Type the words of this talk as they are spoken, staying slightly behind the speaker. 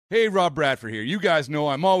Hey, Rob Bradford here. You guys know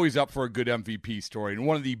I'm always up for a good MVP story, and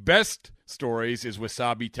one of the best stories is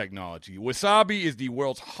Wasabi Technology. Wasabi is the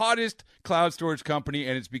world's hottest cloud storage company,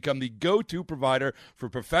 and it's become the go-to provider for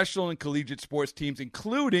professional and collegiate sports teams,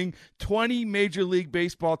 including 20 Major League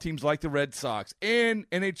Baseball teams like the Red Sox and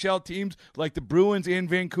NHL teams like the Bruins and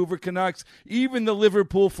Vancouver Canucks. Even the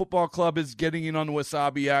Liverpool Football Club is getting in on the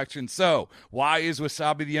Wasabi action. So, why is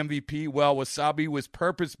Wasabi the MVP? Well, Wasabi was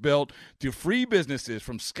purpose-built to free businesses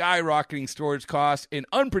from skyrocketing storage costs and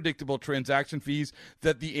unpredictable transaction fees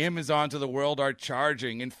that the Amazons of the world are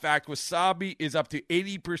charging. In fact, Wasabi is up to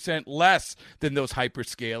 80% less than those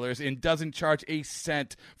hyperscalers and doesn't charge a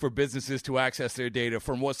cent for businesses to access their data.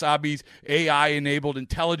 From Wasabi's AI-enabled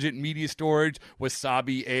intelligent media storage,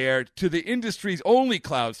 Wasabi Air, to the industry's only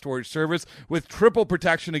cloud storage service with triple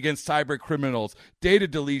protection against cyber criminals, data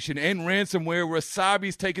deletion, and ransomware,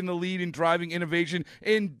 Wasabi's taken the lead in driving innovation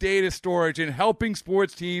in data storage and helping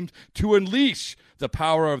sports teams to unleash the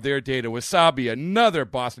power of their data. Wasabi, another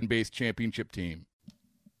Boston-based championship team.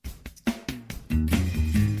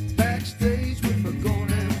 Backstage with the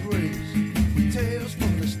golden grace, with tales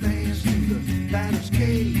from the stands to the batter's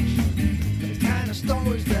cage, the kind of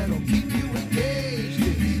stories that'll keep you engaged.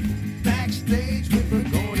 It's Backstage with the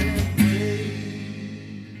golden grace.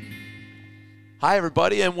 Hi,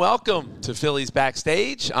 everybody, and welcome to Phillies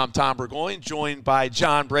Backstage. I'm Tom Burgoyne, joined by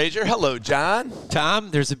John Brazier. Hello, John. Tom,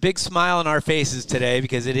 there's a big smile on our faces today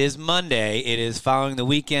because it is Monday. It is following the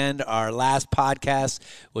weekend. Our last podcast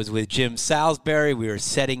was with Jim Salisbury. We were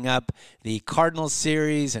setting up the Cardinals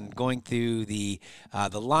series and going through the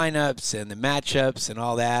lineups and the matchups and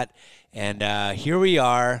all that. And here we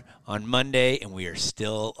are on Monday, and we are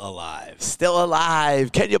still alive. Still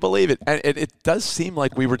alive. Can you believe it? And it does seem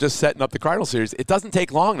like we were just setting up the Cardinal series. It doesn't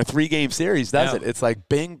take long, a 3-game series, does it? It's like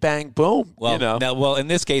bing, bang, boom. Well, you know? well, in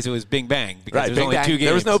this case, it was bing, bang because there's bing, only bang. 2 games.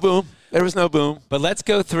 There was no boom. But let's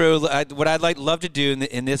go through what I'd love to do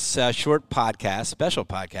in this short podcast, special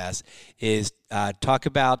podcast, is talk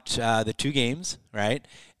about the 2 games, right?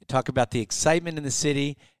 Talk about the excitement in the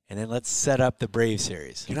city, and then let's set up the Brave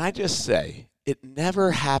series. Can I just say, it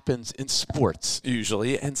never happens in sports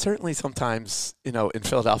usually, and certainly sometimes, in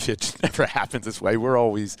Philadelphia, it just never happens this way. We're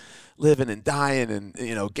always living and dying,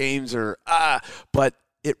 and, games are, but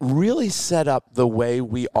it really set up the way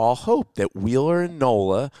we all hoped, that Wheeler and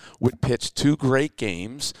Nola would pitch 2 great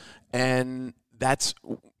games, and that's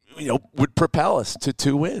would propel us to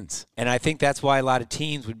 2 wins. And I think that's why a lot of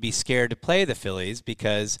teams would be scared to play the Phillies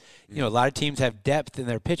because, a lot of teams have depth in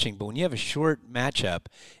their pitching. But when you have a short matchup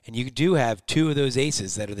and you do have 2 of those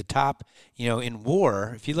aces that are the top, in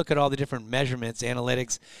WAR, if you look at all the different measurements,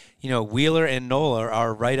 analytics, Wheeler and Nola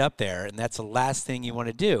are right up there. And that's the last thing you want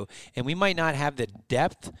to do. And we might not have the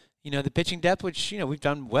depth, the pitching depth, which, we've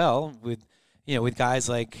done well with guys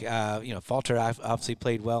like, Falter obviously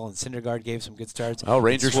played well, and Syndergaard gave some good starts. Oh,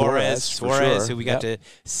 Ranger Suarez, who we got to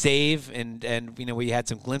save, and we had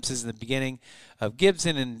some glimpses in the beginning of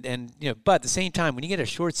Gibson, and but at the same time, when you get a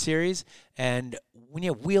short series, and when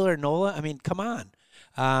you have Wheeler and Nola, I mean, come on.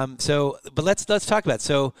 But let's talk about it.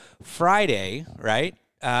 So Friday, right?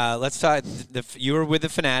 Let's talk. You were with the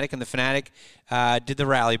Fanatic, and the Fanatic did the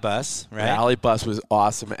rally bus, right? Rally bus was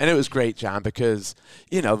awesome, and it was great, John, because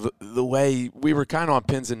the way we were kind of on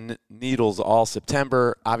pins and needles all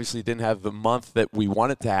September. Obviously, didn't have the month that we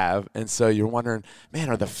wanted to have, and so you're wondering, man,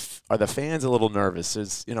 are the fans a little nervous?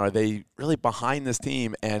 Are they really behind this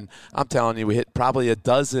team? And I'm telling you, we hit probably a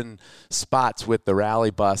dozen spots with the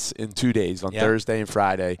rally bus in 2 days, on Thursday and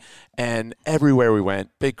Friday, and everywhere we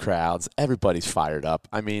went, big crowds, everybody's fired up.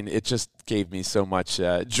 I mean, it just gave me so much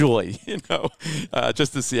joy,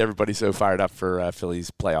 just to see everybody so fired up for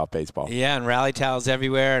Phillies playoff baseball. Yeah, and rally towels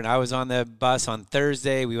everywhere. And I was on the bus on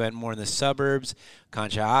Thursday. We went more in the suburbs,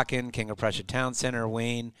 Conshohocken, King of Prussia Town Center,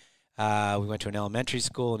 Wayne. We went to an elementary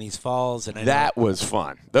school in East Falls. And that was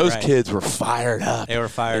fun. Those kids were fired up. They were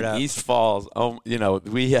fired up. East Falls,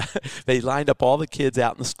 they lined up all the kids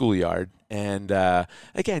out in the schoolyard. And,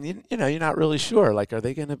 again, you're not really sure. Like, are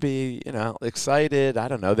they going to be, excited? I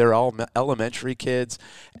don't know. They're all elementary kids.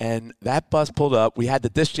 And that bus pulled up. We had the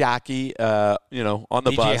disc jockey, on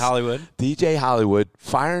the bus. DJ Hollywood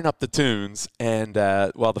firing up the tunes. And,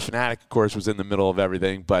 the Fanatic, of course, was in the middle of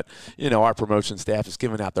everything. But, our promotion staff is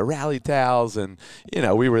giving out the rally towels. And,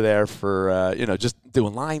 we were there for, just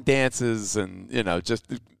doing line dances and, just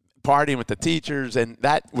partying with the teachers. And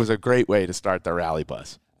that was a great way to start the rally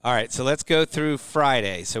bus. All right, so let's go through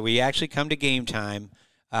Friday. So we actually come to game time.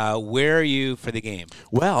 Where are you for the game?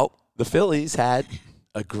 Well, the Phillies had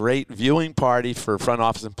a great viewing party for front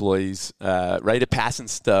office employees right at Pass and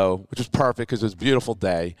Stowe, which was perfect because it was a beautiful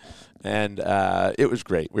day. And it was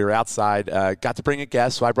great. We were outside, got to bring a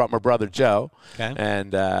guest, so I brought my brother Joe. Okay.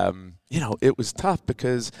 And, it was tough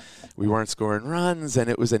because we weren't scoring runs, and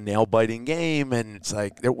it was a nail-biting game, and it's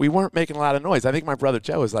like we weren't making a lot of noise. I think my brother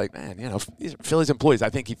Joe was like, man, these are Phillies employees. I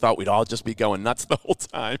think he thought we'd all just be going nuts the whole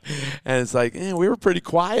time. And it's like, we were pretty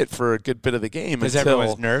quiet for a good bit of the game. Because until everyone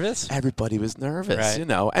was nervous? Everybody was nervous,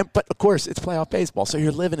 Right. But, of course, it's playoff baseball, so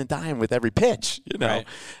you're living and dying with every pitch, Right.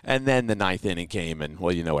 And then the ninth inning came, and,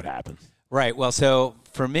 well, you know what happened. Right. Well, so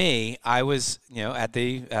for me, I was, at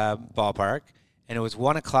the ballpark, and it was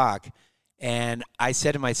 1 o'clock, and I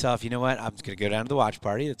said to myself, you know what? I'm just going to go down to the watch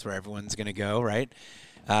party. That's where everyone's going to go, right?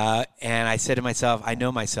 And I said to myself, I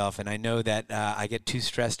know myself, and I know that I get too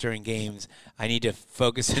stressed during games. I need to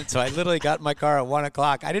focus in. So I literally got in my car at 1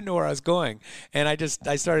 o'clock. I didn't know where I was going, and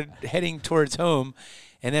I started heading towards home.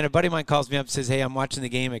 And then a buddy of mine calls me up and says, hey, I'm watching the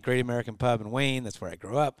game at Great American Pub in Wayne. That's where I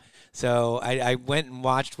grew up. So I went and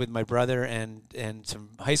watched with my brother and some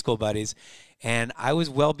high school buddies, and I was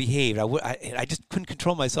well behaved. I just couldn't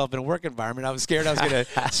control myself in a work environment. I was scared I was going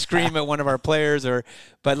to scream at one of our players.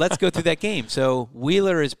 But let's go through that game. So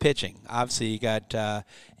Wheeler is pitching. Obviously, you got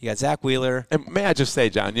Zach Wheeler. And may I just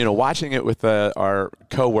say, John, watching it with our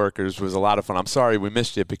coworkers was a lot of fun. I'm sorry we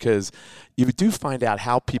missed you because you do find out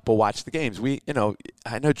how people watch the games.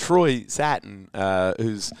 I know Troy Satin,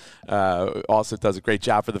 who's also does a great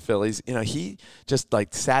job for the Phillies. He just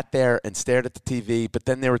sat there and stared at the TV. But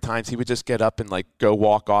then there were times he would just get up and go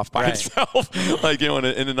walk off by himself,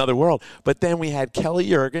 in another world. But then we had Kelly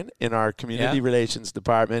Jurgen in our community relations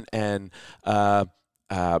department, and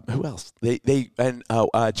who else?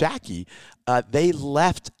 Jackie. They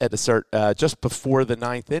left at just before the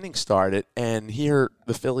ninth inning started, and here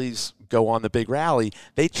the Phillies go on the big rally.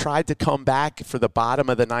 They tried to come back for the bottom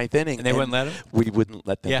of the ninth inning, and they wouldn't let them. We wouldn't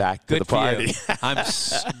let them back to the party. I'm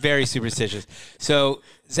very superstitious. So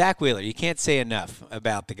Zach Wheeler, you can't say enough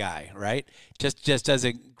about the guy, right? Just does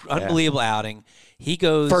an unbelievable outing. He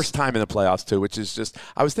goes first time in the playoffs too, which is just.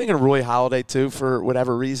 I was thinking of Roy Halladay too for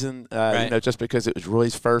whatever reason, just because it was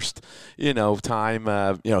Roy's first,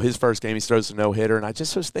 time. His first game he throws a no hitter, and I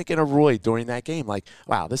just was thinking of Roy during that game. Like,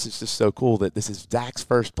 wow, this is just so cool that this is Zach's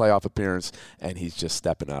first playoff appearance, and he's just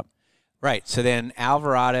stepping up. Right. So then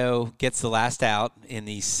Alvarado gets the last out in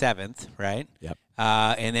the seventh, right? Yep.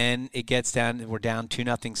 And then it gets down. We're down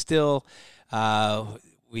 2-0 still.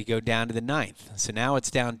 We go down to the ninth. So now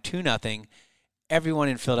it's down 2-0. Everyone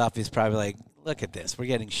in Philadelphia is probably like, look at this. We're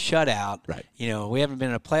getting shut out. Right. We haven't been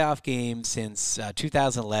in a playoff game since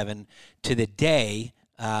 2011 to the day.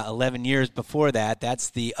 11 years before that,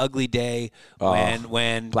 that's the ugly day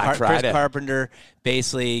when Black Friday. Chris Carpenter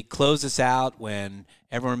basically closed us out, when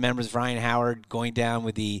everyone remembers Ryan Howard going down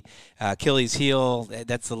with the Achilles heel.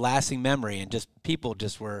 That's the lasting memory, and people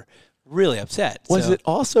were really upset. Was it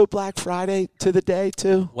also Black Friday to the day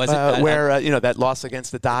too? Was it where that loss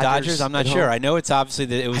against the Dodgers? I'm not sure. I know it's obviously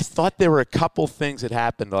that it was. I thought there were a couple things that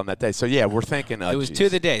happened on that day. So yeah, we're thinking it was to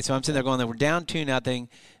the day. So I'm sitting there going, we're down 2-0,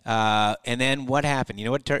 and then what happened? You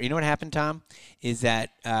know what happened, Tom? Is that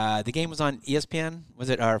the game was on ESPN? Was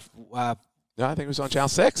it our? No, I think it was on Channel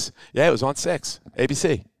 6. Yeah, it was on 6.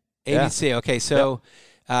 ABC. ABC. Yeah. Okay, so.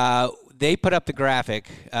 They put up the graphic.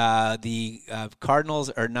 The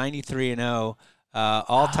Cardinals are 93-0.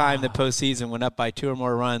 All time the postseason went up by 2 or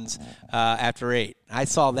more runs after 8. I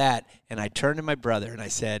saw that, and I turned to my brother, and I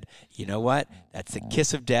said, you know what? That's the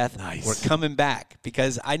kiss of death. Nice. We're coming back,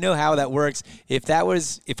 because I know how that works. If I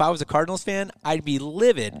was a Cardinals fan, I'd be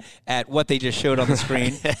livid at what they just showed on the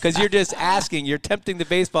screen, because you're just you're tempting the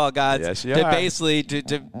baseball gods to basically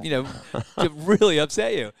to really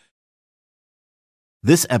upset you.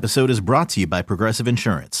 This episode is brought to you by Progressive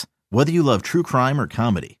Insurance. Whether you love true crime or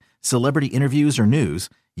comedy, celebrity interviews or news,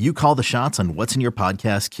 you call the shots on what's in your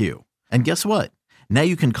podcast queue. And guess what? Now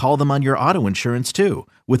you can call them on your auto insurance too,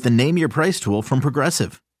 with the Name Your Price tool from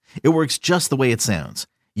Progressive. It works just the way it sounds.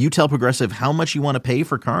 You tell Progressive how much you want to pay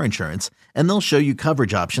for car insurance, and they'll show you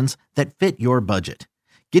coverage options that fit your budget.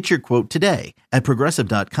 Get your quote today at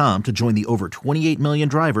Progressive.com to join the over 28 million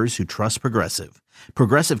drivers who trust Progressive.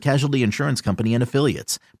 Progressive Casualty Insurance Company and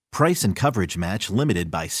Affiliates. Price and coverage match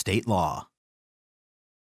limited by state law.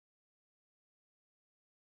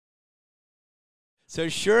 So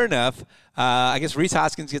sure enough, I guess Rhys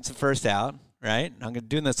Hoskins gets the first out, right? I'm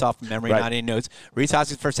doing this off memory, not any notes. Rhys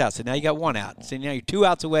Hoskins first out. So now you got 1 out. So now you're 2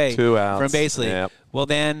 outs away from basically. Yep. Well,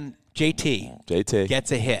 then JT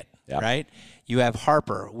gets a hit, right? You have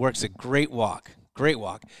Harper, works a great walk.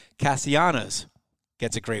 Castellanos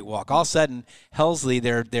gets a great walk. All of a sudden, Helsley,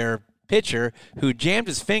 their pitcher, who jammed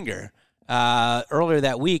his finger earlier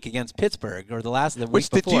that week against Pittsburgh, or the week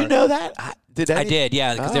before. Did you know that? I did,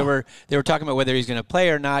 yeah, because they were talking about whether he's going to play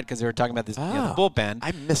or not, because they were talking about this the bullpen.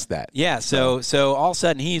 I missed that. Yeah, so all of a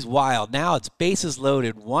sudden he's wild. Now it's bases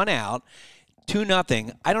loaded, 1 out,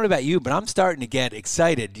 2-0. I don't know about you, but I'm starting to get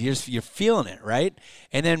excited. You're feeling it, right?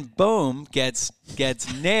 And then boom, gets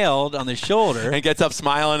nailed on the shoulder and gets up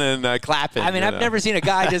smiling and clapping. I mean, I've never seen a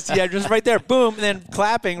guy just right there, boom, and then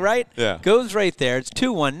clapping, right? Yeah. Goes right there. It's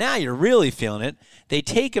 2-1. Now you're really feeling it. They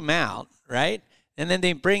take him out, right? And then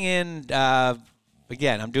they bring in,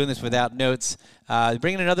 again, I'm doing this without notes, they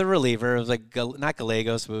bring in another reliever. It was like, not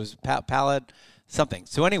Gallegos, but it was Pallet something.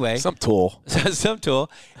 So anyway. Some tool. Some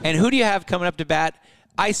tool. And who do you have coming up to bat?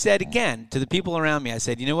 I said again to the people around me, I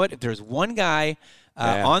said, you know what? If there's one guy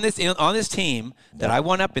on this team that I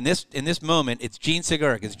want up in this moment, it's Gene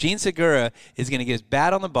Segura, because Gene Segura is going to get his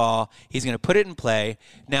bat on the ball. He's going to put it in play.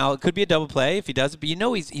 Now, it could be a double play if he does it, but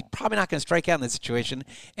he's probably not going to strike out in this situation.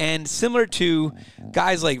 And similar to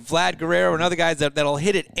guys like Vlad Guerrero and other guys that'll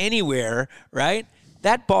hit it anywhere, right?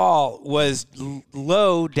 That ball was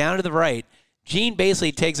low down to the right. Gene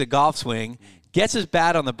basically takes a golf swing, gets his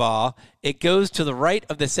bat on the ball. It goes to the right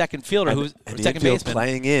of the second fielder, who's second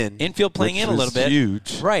baseman. Infield playing in a little bit.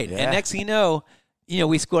 Huge. Right. Yeah. And next thing you know,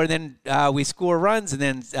 we score. Then we score runs, and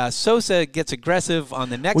then Sosa gets aggressive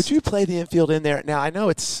on the next. Would you play the infield in there? Now, I know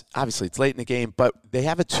it's late in the game, but they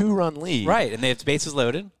have a 2-run lead. Right, and they have bases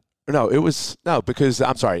loaded. Because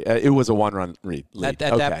I'm sorry, it was a 1-run lead. At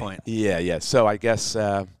that point. Yeah. So I guess,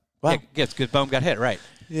 good Bohm got hit, right.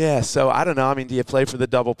 Yeah, so I don't know. I mean, do you play for the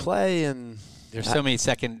double play? And there's so many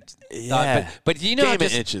second. Yeah. But game of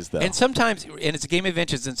inches, though. And sometimes, it's a game of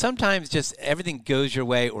inches, and sometimes just everything goes your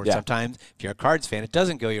way, or sometimes, if you're a Cards fan, it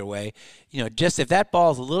doesn't go your way. Just if that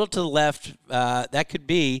ball is a little to the left, that could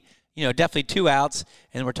be, definitely 2 outs,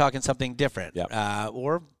 and we're talking something different. Yep.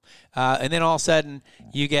 And then all of a sudden,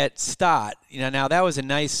 you get Stott. Now that was a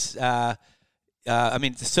nice.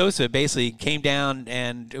 Sosa basically came down,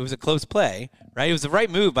 and it was a close play, right? It was the right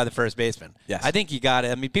move by the first baseman. Yes. I think you got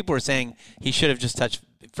it. I mean, people were saying he should have just touched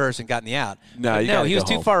first and gotten the out. No, he was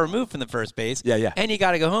too far removed from the first base. Yeah. And you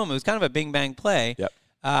got to go home. It was kind of a bing-bang play. Yep.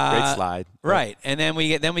 Great slide. Right. And then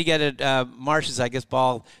we get Marsh's, I guess,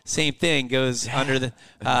 ball, same thing, goes under the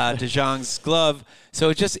DeJong's glove. So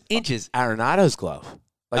it's just inches. Arenado's glove.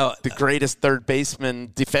 The greatest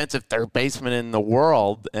defensive third baseman in the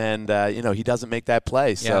world, and he doesn't make that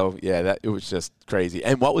play. So it was just crazy.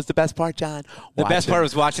 And what was the best part, John? The best part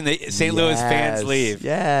was watching the St. Louis fans leave.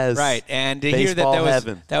 Yes, right. And to hear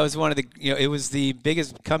that was one of the it was the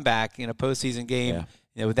biggest comeback in a postseason game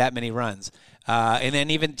with that many runs. And then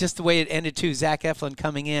even just the way it ended too, Zach Eflin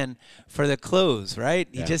coming in for the close. Right,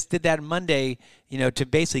 he just did that Monday, to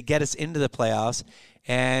basically get us into the playoffs.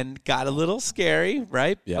 And got a little scary,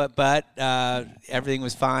 right? Yep. But everything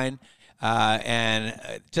was fine. And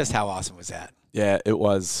just how awesome was that? Yeah, it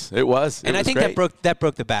was. And I think great. that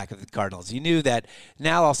broke the back of the Cardinals. You knew that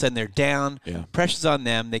now all of a sudden they're down. Yeah. Pressure's on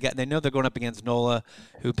them. They know they're going up against Nola,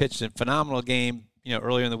 who pitched a phenomenal game,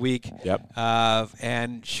 earlier in the week. Yep.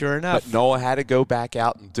 And sure enough, but Nola had to go back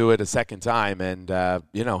out and do it a second time, and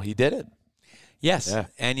he did it. Yes. Yeah.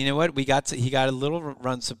 And you know what? He got a little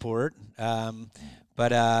run support.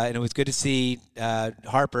 But and it was good to see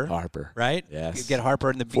Harper. Right? Yes. Get Harper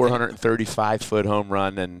in the 435-foot home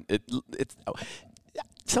run, and it's.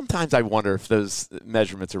 Sometimes I wonder if those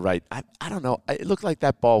measurements are right. I don't know. It looked like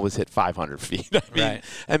that ball was hit 500 feet. Right.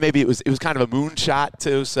 And maybe it was kind of a moon shot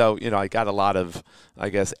too. So I got a lot of, I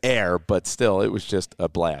guess, air, but still, it was just a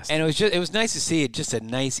blast. And it was nice to see it. Just a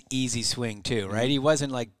nice, easy swing too, right? He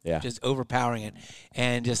wasn't just overpowering it,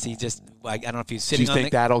 and I don't know if he's sitting. Do you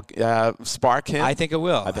think that'll spark him? I think it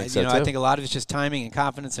will. I think so too. I think a lot of it's just timing and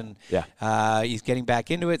confidence, and he's getting back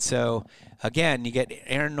into it. So. Again, you get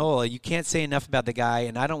Aaron Nola. You can't say enough about the guy,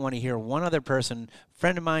 and I don't want to hear one other person,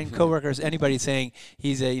 friend of mine, coworkers, anybody saying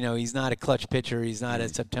he's not a clutch pitcher. He's not a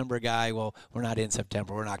September guy. Well, we're not in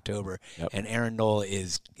September. We're in October, and Aaron Nola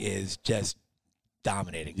is just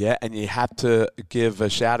dominating. Yeah, and you have to give a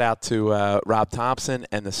shout out to Rob Thompson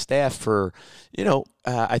and the staff for,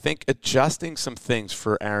 I think adjusting some things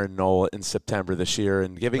for Aaron Nola in September this year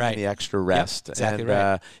and giving him the extra rest. Yep, exactly and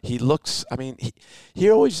right. He looks. I mean, he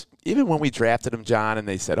always. Even when we drafted him, John, and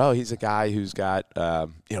they said, "Oh, he's a guy who's got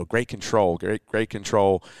great control, great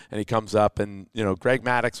control," and he comes up, and Greg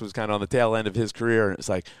Maddux was kind of on the tail end of his career, and it's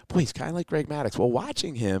like, boy, he's kind of like Greg Maddux. Well,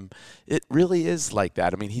 watching him, it really is like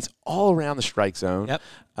that. I mean, he's all around the strike zone. Yep.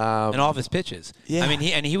 And all of his pitches. Yeah. I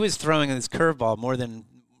mean, he was throwing this curveball more than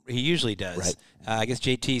he usually does. Right. I guess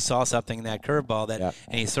JT saw something in that curveball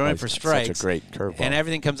and he's throwing for Such strikes. a great curveball. And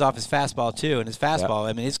everything comes off his fastball too. And his fastball,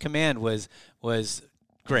 I mean, his command was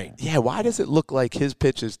great. Yeah, why does it look like his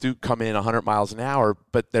pitches do come in 100 miles an hour,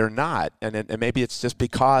 but they're not? And maybe it's just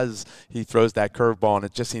because he throws that curveball, and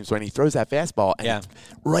it just seems when he throws that fastball, and it's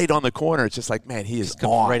right on the corner, it's just like, man, he is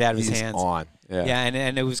on. Right out of his hands. On. Yeah,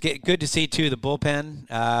 and it was good to see, too, the bullpen.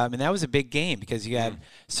 And that was a big game because you had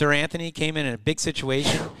Sir Anthony came in a big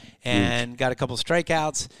situation and got a couple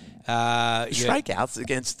strikeouts. Strikeouts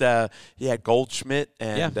against he had Goldschmidt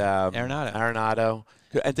and Arenado.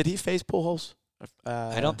 And did he face Pujols?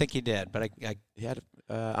 I don't think he did, but he had.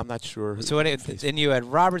 I'm not sure. So then you had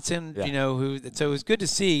Robertson, so it was good to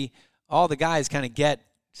see all the guys kind of get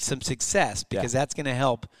some success because that's going to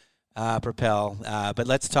help propel. But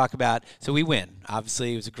let's talk about. So we win.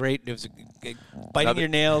 Obviously, it was biting your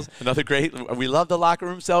nails. Another great. We love the locker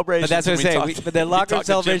room celebration. But that's what I say. But the locker room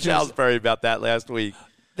celebration. Jim Salisbury about that last week.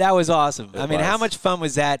 That was awesome. I mean, how much fun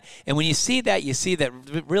was that? And when you see that we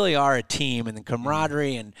really are a team and the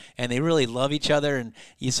camaraderie and they really love each other. And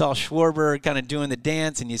you saw Schwarber kind of doing the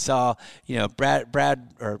dance, and you saw, Brad,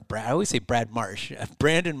 I always say Brad Marsh,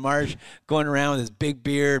 Brandon Marsh going around with his big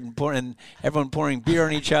beard and everyone pouring beer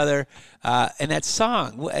on each other. And that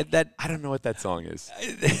song, I don't know what that song is.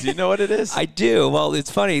 Do you know what it is? I do. Well, it's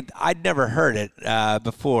funny. I'd never heard it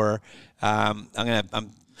before. I'm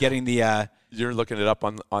getting the. You're looking it up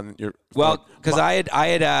on your. Well, because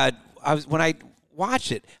I was when I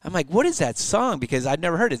watched it, I'm like, what is that song? Because I'd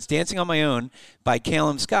never heard it. It's "Dancing on My Own" by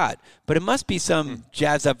Calum Scott, but it must be some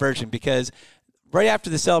jazzed up version. Because right after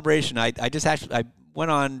the celebration, I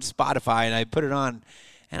went on Spotify and I put it on,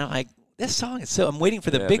 and I'm like, this song is so. I'm waiting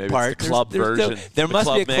for the big part. The club version. There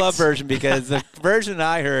must be a club version because the version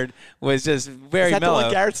I heard was just very mellow. Is that mellow. the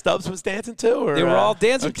one Garrett Stubbs was dancing to? Or, they were all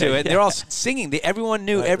dancing to it. Yeah. They're all singing. Everyone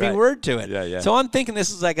knew every word to it. Yeah. So I'm thinking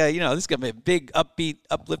this is like this is going to be a big, upbeat,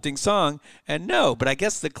 uplifting song. And no, but I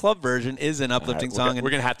guess the club version is an uplifting song.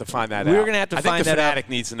 We're going to have to find that out. We're going to have to find that out. I think the Fanatic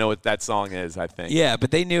needs to know what that song is, I think. Yeah,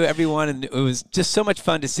 but they knew everyone, and it was just so much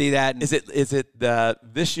fun to see that. And is it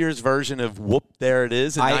this year's version of Whoop There It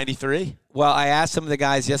Is in 93? Well, I asked some of the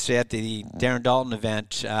guys yesterday at the Darren Dalton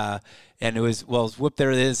event, and it was Whoop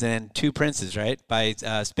There It Is and Two Princes, right, by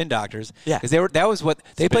Spin Doctors. Yeah. Because that was what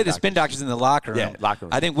they played the Spin Doctors in the locker room. Yeah, locker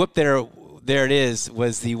room. I think Whoop There It Is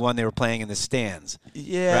was the one they were playing in the stands.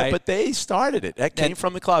 Yeah, right? But they started it. That came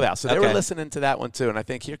from the clubhouse. So they were listening to that one too. And I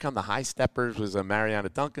think Here Come the High Steppers was a Mariana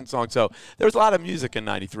Duncan song. So there was a lot of music in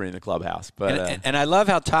 93 in the clubhouse. But and I love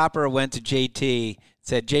how Topper went to JT,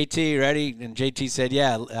 said, JT, ready? And JT said,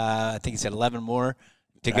 yeah, I think he said 11 more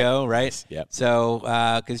to go, right? Yep. So,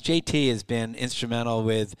 because JT has been instrumental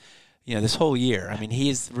with, this whole year. I mean,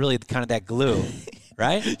 he's really kind of that glue,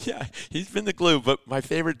 right? Yeah, he's been the glue. But my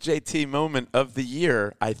favorite JT moment of the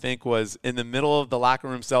year, I think, was in the middle of the locker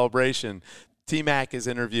room celebration. T-Mac is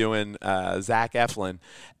interviewing Zach Eflin,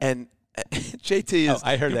 and JT is.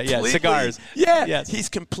 I heard that. Yeah, cigars. Yeah, yes. He's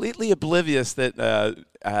completely oblivious that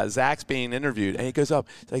Zach's being interviewed, and he goes up.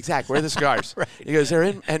 He's like, Zach, where are the cigars? Right. He goes, they're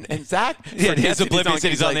in, and Zach. He's oblivious that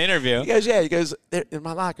he's on the interview. He goes, yeah. He goes, they're in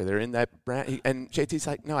my locker. They're in that brand. And JT's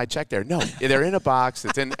like, no, I checked there. No, they're in a box.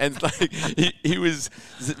 It's in, and like he was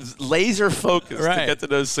laser focused to get to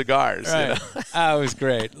those cigars. Right. It was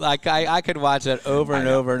great. Like I could watch that over and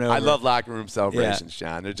over and over. I love locker room celebrations,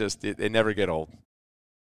 John. They're just they never get old.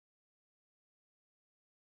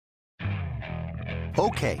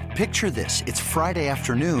 Okay, picture this. It's Friday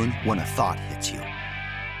afternoon when a thought hits you.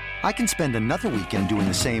 I can spend another weekend doing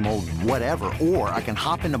the same old whatever, or I can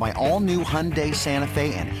hop into my all-new Hyundai Santa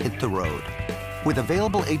Fe and hit the road. With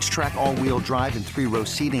available H-Track all-wheel drive and 3-row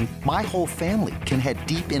seating, my whole family can head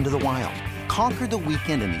deep into the wild. Conquer the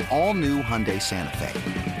weekend in the all-new Hyundai Santa Fe.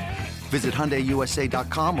 Visit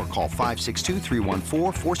HyundaiUSA.com or call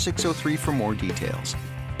 562-314-4603 for more details.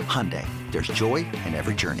 Hyundai, there's joy in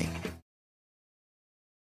every journey.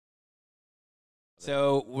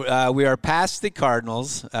 So we are past the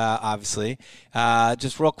Cardinals, obviously.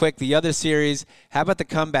 Just real quick, the other series. How about the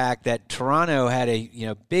comeback that Toronto had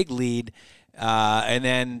a big lead, and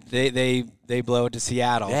then they blow it to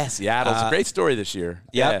Seattle. Yeah, Seattle's a great story this year.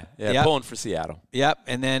 Yep, yeah, pulling for Seattle. Yep,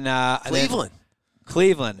 and then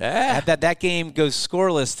Cleveland. Yeah. That game goes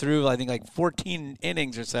scoreless through, I think, like 14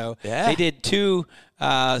 innings or so. Yeah. They did two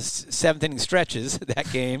seventh-inning stretches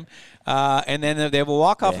that game, and then they have a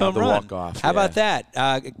walk-off home run. How about that?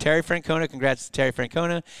 Terry Francona, congrats to Terry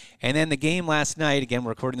Francona. And then the game last night, again,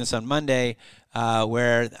 we're recording this on Monday,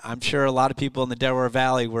 where I'm sure a lot of people in the Delaware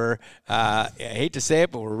Valley were, I hate to say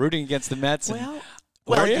it, but we're rooting against the Mets. Well,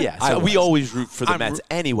 Well, Are you? yeah. I So we was. always root for the I'm Mets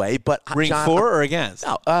anyway. But Ring John, for or against?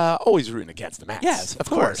 No, always rooting against the Mets. Yes, of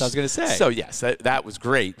course. I was gonna say. So yes, that was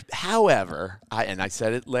great. However, I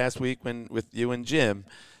said it last week with you and Jim,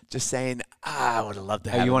 just saying I would have loved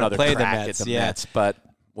to have you wanna another play the crack Mets, at the yeah. Mets, but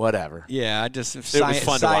whatever. Yeah, I just was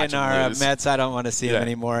fun to watch 'em sayonara lose. Mets. I don't want to see them Yeah.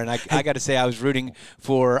 anymore. And I got to say, I was rooting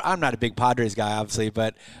for. I'm not a big Padres guy, obviously,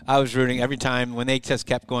 but I was rooting every time when they just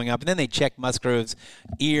kept going up. And then they checked Musgrove's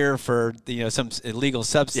ear for some illegal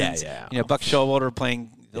substance. Yeah. Buck Showalter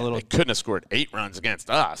playing a little. They couldn't have scored 8 runs against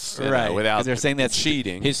us, Right, without 'cause they're saying that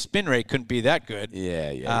cheating. His spin rate couldn't be that good.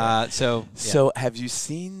 Yeah. So Have you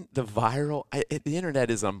seen the viral? The internet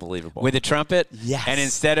is unbelievable. with the trumpet, Yes. and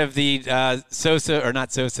instead of the Sosa or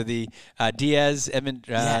not Sosa, the Diaz Edmund.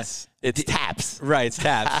 yes, it's taps. Right, it's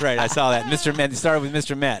Taps. Right, I saw that. Mr. Met. It started with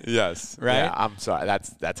Mr. Met. Yes, Right? Yeah, I'm sorry.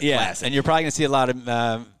 That's a classic. And you're probably going to see a lot of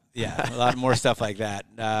a lot more stuff like that.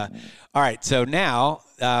 All right, so now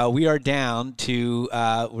we are down to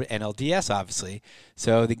NLDS, obviously.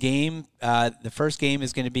 So the game, the first game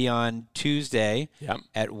is going to be on Tuesday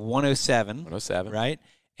at 1:07. 1:07. Right?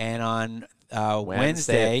 And on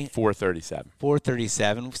Wednesday, 4:37.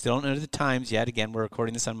 4:37. We still don't know the times yet. Again, we're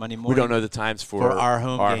recording this on Monday morning. We don't know the times for our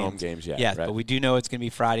home games yet. Yes, right? but we do know it's going to be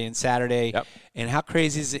Friday and Saturday. Yep. And how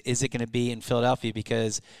crazy is it going to be in Philadelphia?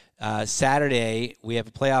 Because Saturday we have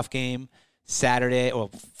a playoff game.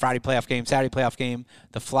 Friday playoff game, Saturday playoff game.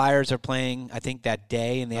 The Flyers are playing, I think, that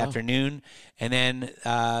day in the afternoon. And then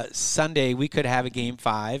Sunday we could have a Game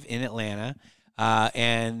 5 in Atlanta.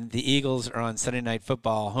 And the Eagles are on Sunday Night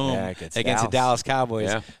Football home against the Dallas Cowboys.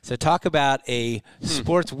 Yeah. So talk about a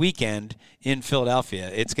sports weekend in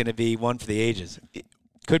Philadelphia. It's going to be one for the ages.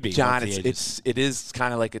 Could be. John, it is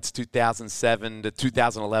kind of like it's 2007 to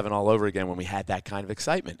 2011 all over again when we had that kind of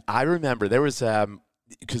excitement. I remember there was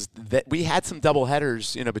because we had some double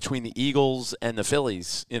headers, between the Eagles and the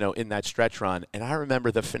Phillies, in that stretch run. And I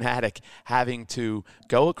remember the Fanatic having to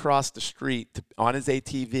go across the street on his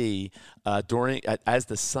ATV as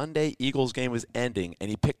the Sunday Eagles game was ending, and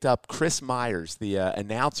he picked up Chris Myers, the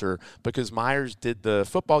announcer, because Myers did the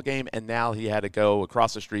football game, and now he had to go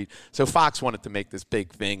across the street. So Fox wanted to make this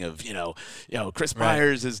big thing of, Chris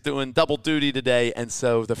Myers is doing double duty today, and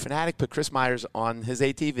so the Fanatic put Chris Myers on his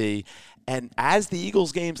ATV. And as the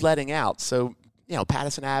Eagles game's letting out, so,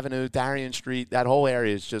 Patterson Avenue, Darien Street, that whole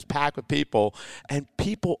area is just packed with people, and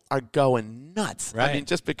people are going nuts. Right. I mean,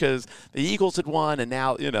 just because the Eagles had won, and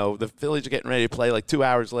now, the Phillies are getting ready to play like 2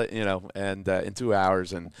 hours late, and in 2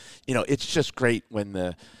 hours. And, it's just great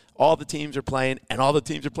when all the teams are playing, and all the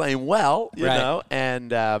teams are playing well, you know,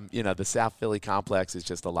 and, the South Philly complex is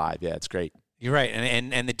just alive. Yeah, it's great. You're right,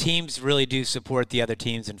 and the teams really do support the other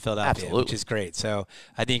teams in Philadelphia, Absolutely. which is great. So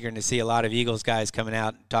I think you're going to see a lot of Eagles guys coming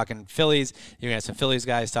out talking Phillies. You're going to have some Phillies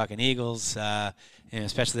guys talking Eagles,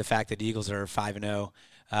 especially the fact that the Eagles are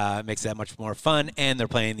 5-0. Makes that much more fun, and they're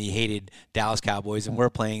playing the hated Dallas Cowboys, and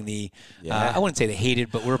we're playing the I wouldn't say the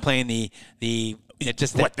hated, but we're playing the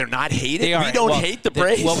They're not hated? They are. We don't hate the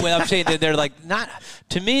Braves? Well, I'm saying that they're like not.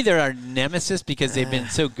 To me, they're our nemesis because they've been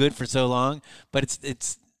so good for so long. But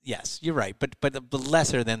it's yes, you're right. But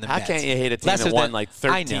lesser than the How Mets. can't you hate a team Lesser that won than- like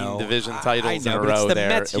I 13 know, division I titles know, in a but row it's the there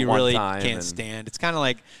Mets at you one really time? can't stand. It's kind of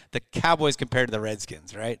like the Cowboys compared to the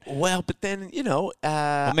Redskins, right? Well, but then, Well,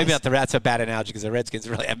 maybe not that's a bad analogy because the Redskins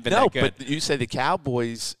really haven't been that good. but you say the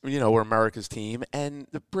Cowboys, were America's team, and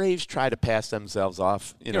the Braves try to pass themselves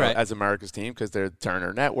off, right. as America's team because they're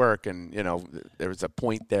Turner Network, and, there was a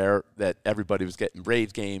point there that everybody was getting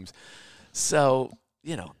Braves games. So,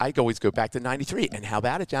 I always go back to 93. And how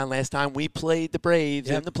about it, John? Last time we played the Braves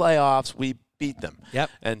in the playoffs, we beat them. Yep.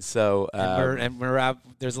 And so we're out.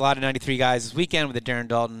 There's a lot of 93 guys this weekend with the Darren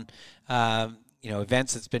Dalton,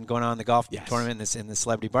 events that's been going on in the golf tournament in the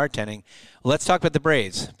celebrity bartending. Let's talk about the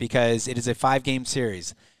Braves because it is a 5-game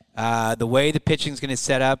series. The way the pitching is going to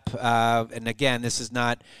set up, and again, this is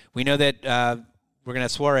not. We know that we're going to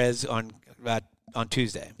have Suarez on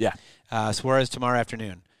Tuesday. Yeah. Suarez tomorrow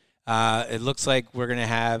afternoon. It looks like we're going to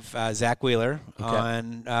have Zach Wheeler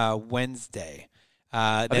on Wednesday.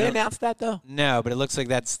 Have they announced that, though? No, but it looks like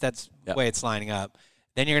that's the way it's lining up.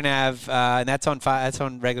 Then you're going to have, and that's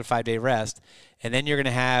on regular 5-day rest. And then you're going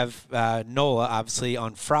to have Nola, obviously,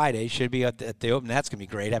 on Friday. Should be at the Open. That's going to be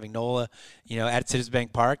great, having Nola, at Citizens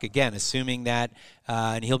Bank Park. Again, assuming that,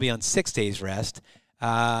 and he'll be on 6 days rest.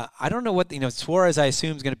 I don't know what, Suarez, I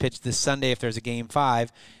assume, is going to pitch this Sunday if there's a Game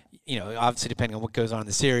 5. Obviously, depending on what goes on in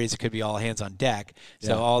the series, it could be all hands on deck.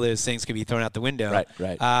 So all those things could be thrown out the window.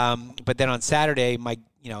 Right. But then on Saturday, my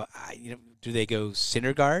do they go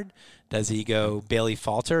Syndergaard? Does he go Bailey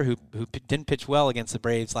Falter, who didn't pitch well against the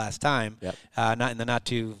Braves last time, not in the not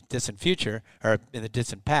too distant future or in the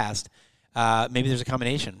distant past? Maybe there's a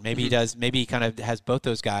combination. Maybe he does. Maybe he kind of has both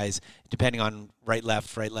those guys, depending on right,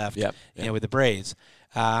 left. With the Braves.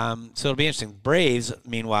 So it'll be interesting. Braves,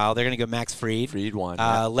 meanwhile, they're going to go Max Fried. Fried won.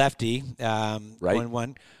 Lefty. Right.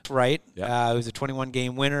 One. Right. Who's a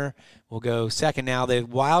 21-game winner. Will go second. Now the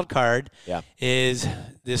wild card is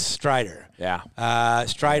this Strider. Yeah.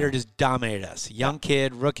 Strider just dominated us. Young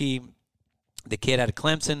kid, rookie. The kid out of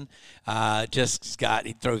Clemson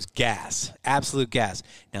he throws gas, absolute gas.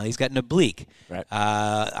 Now he's got an oblique. Right.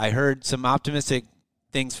 I heard some optimistic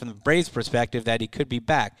things from the Braves' perspective that he could be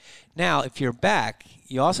back. Now, if you're back,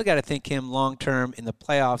 you also got to think him long-term in the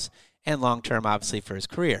playoffs and long-term, obviously, for his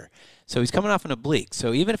career. So he's coming off an oblique.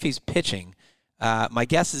 So even if he's pitching, my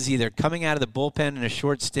guess is either coming out of the bullpen in a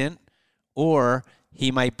short stint or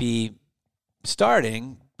he might be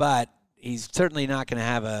starting, but he's certainly not going to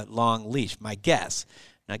have a long leash, my guess.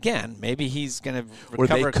 Now, again, maybe he's going to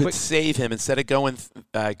recover Or they could save him. Instead of going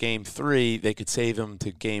Game 3, they could save him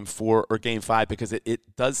to Game 4 or Game 5 because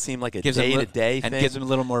it does seem like a day-to-day thing. And gives him a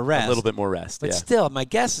little more rest. A little bit more rest, But still, my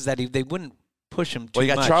guess is that they wouldn't push him too much. Well,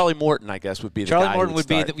 you got Charlie Morton, I guess, would be the guy. Charlie Morton would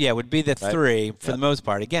be the right? 3 for the most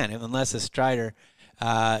part. Again, unless the Strider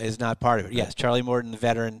is not part of it. Yes, Charlie Morton, the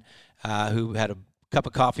veteran, who had a cup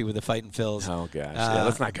of coffee with the Fighting Phils. Oh gosh,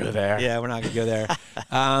 let's not go there. Yeah, we're not going to go there.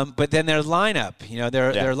 But then their lineup,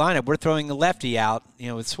 their lineup. We're throwing the lefty out,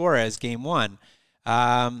 with Suarez Game 1.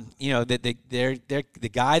 They're the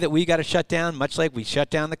guy that we got to shut down, much like we shut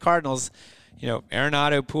down the Cardinals.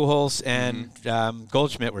 Arenado, Pujols, and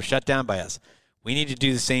Goldschmidt were shut down by us. We need to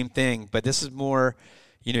do the same thing, but this is more.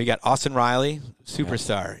 You got Austin Riley,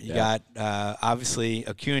 superstar. You got, obviously,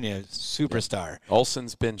 Acuna, superstar.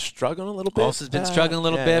 Olsen's been struggling a little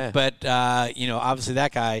bit. But, obviously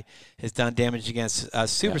that guy has done damage against a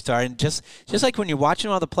superstar. And just like when you're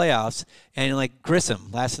watching all the playoffs, and like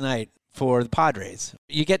Grissom last night for the Padres,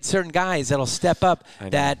 you get certain guys that'll step up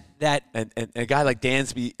and a guy like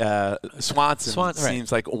Dansby Swanson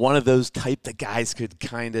seems like one of those type that guys could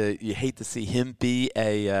kind of, you hate to see him be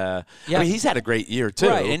I mean, he's had a great year too.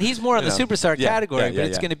 Right, and he's more in the superstar category, but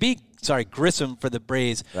it's going to be, Grissom for the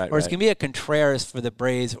Braves, or it's going to be a Contreras for the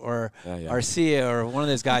Braves, or Arcia, or one of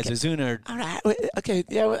those guys, Ozuna. All right, okay,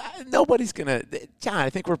 nobody's going to, John,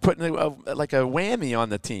 I think we're putting like a whammy on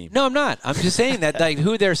the team. No, I'm not. I'm just saying that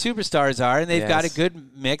who their superstars are, and they've got a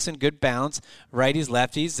good mix and good balance, righties,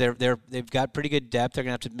 lefties. They've got pretty good depth. They're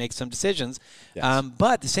going to have to make some decisions. Yes.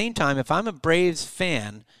 But at the same time, if I'm a Braves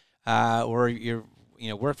fan, or you're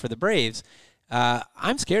work for the Braves,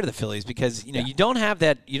 I'm scared of the Phillies because you don't have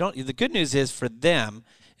that. The good news is for them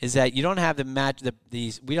is that you don't have the match.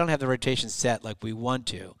 We don't have the rotation set like we want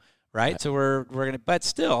to, right? So we're gonna. But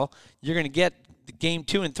still, you're gonna get Game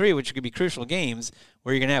 2 and 3, which could be crucial games,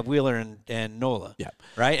 where you're going to have Wheeler and Nola,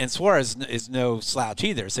 right? And Suarez is no slouch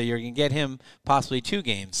either, so you're going to get him possibly 2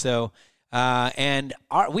 games. So,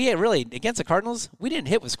 we had really, against the Cardinals, we didn't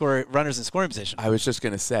hit with runners in scoring position. I was just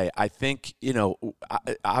going to say, I think,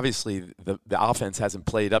 obviously the offense hasn't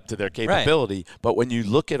played up to their capability, but when you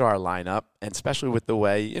look at our lineup, and especially with the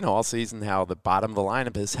way, all season how the bottom of the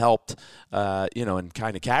lineup has helped, and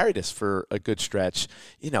kind of carried us for a good stretch,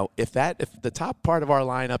 if the top part of our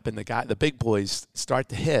lineup and the big boys start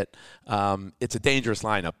to hit, it's a dangerous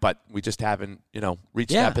lineup, but we just haven't,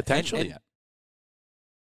 reached that potential yet.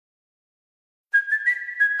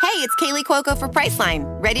 Hey, it's Kaylee Cuoco for Priceline.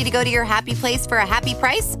 Ready to go to your happy place for a happy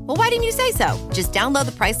price? Well, why didn't you say so? Just download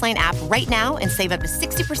the Priceline app right now and save up to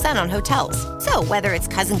 60% on hotels. So whether it's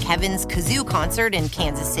Cousin Kevin's Kazoo Concert in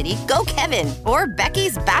Kansas City, go Kevin, or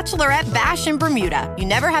Becky's Bachelorette Bash in Bermuda, you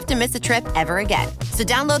never have to miss a trip ever again. So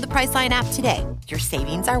download the Priceline app today. Your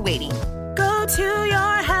savings are waiting. Go to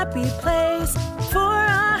your happy place for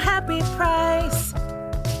a happy price.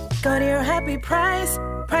 Go to your happy price,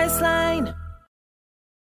 Priceline.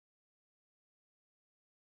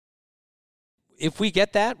 If we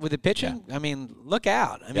get that with the pitching, I mean, look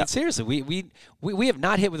out. I mean, seriously, we have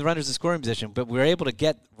not hit with runners in scoring position, but we're able to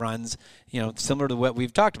get runs, similar to what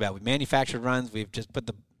we've talked about. We've manufactured runs. We've just put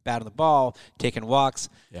the bat on the ball, taken walks,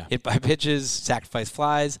 hit by pitches, sacrificed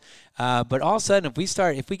flies. But all of a sudden,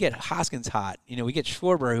 if we get Hoskins hot, we get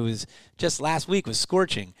Schwarber, who was just last week was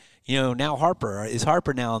scorching. now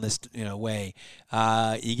Harper now in this way.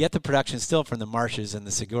 You get the production still from the Marshes and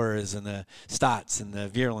the Seguras and the Stotts and the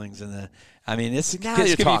Vierlings and the. I mean, this could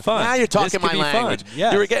be fun. Now you're talking my language.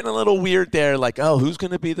 Yes. You were getting a little weird there, like, who's going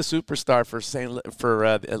to be the superstar for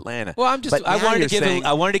Atlanta? Well, I wanted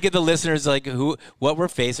to give the listeners what we're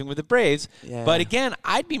facing with the Braves. Yeah. But again,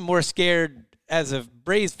 I'd be more scared as a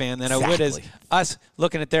Braves fan than I would as us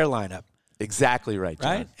looking at their lineup. Exactly right,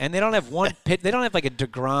 John. Right? And they don't have one pitch. They don't have like a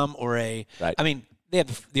DeGrom or a. Right. I mean, they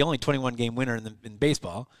have the only 21-game winner in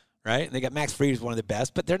baseball. Right? And they got Max Fried, who's one of the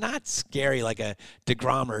best, but they're not scary like a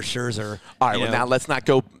DeGrom or Scherzer. All right, now let's not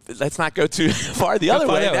go too far the other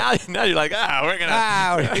way. Now you're like, we're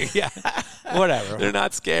gonna yeah. Whatever. They're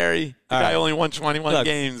not scary. The guy only won 21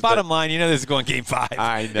 games. Bottom line, this is going Game 5.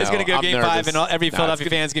 I know. It's going to go Game 5, and every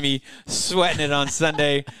Philadelphia fan's going to be sweating it on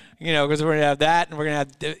Sunday. Because we're going to have that, and we're going to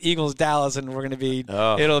have the Eagles Dallas, and we're going to be.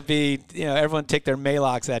 It'll be everyone take their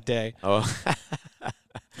Maalox that day. Oh. All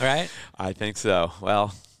right. I think so.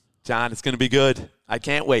 Well. John, it's going to be good. I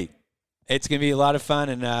can't wait. It's going to be a lot of fun,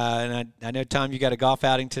 and I know, Tom, you got a golf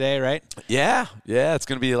outing today, right? Yeah, it's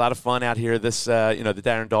going to be a lot of fun out here. This, the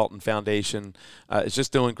Darren Dalton Foundation is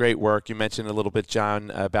just doing great work. You mentioned a little bit,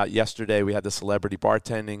 John, about yesterday. We had the celebrity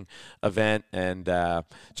bartending event, and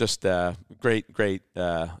just a great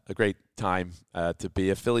time to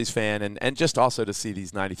be a Phillies fan, and just also to see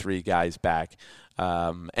these 93 guys back.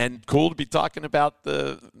 And cool to be talking about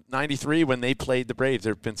the 93 when they played the Braves.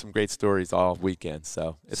 There have been some great stories all weekend,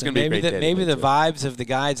 so it's going to be a great day. Maybe the vibes of the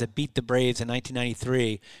guys that beat the Braves in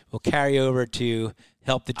 1993 will carry over to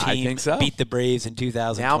help the team beat the Braves in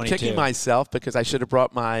 2022. Now I'm kicking myself because I should have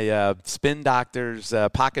brought my Spin Doctors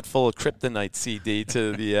Pocket Full of Kryptonite CD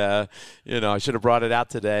to the, I should have brought it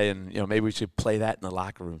out today, and maybe we should play that in the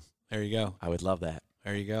locker room. There you go. I would love that.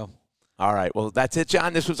 There you go. All right. Well, that's it,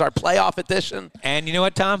 John. This was our playoff edition. And you know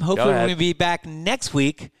what, Tom? Hopefully we're going to be back next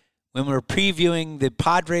week when we're previewing the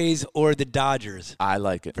Padres or the Dodgers. I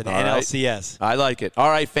like it. For the NLCS. I like it.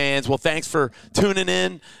 All right, fans. Well, thanks for tuning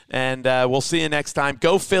in, and we'll see you next time.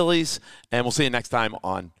 Go Phillies, and we'll see you next time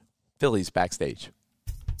on Phillies Backstage.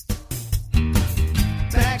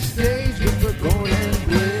 Backstage with the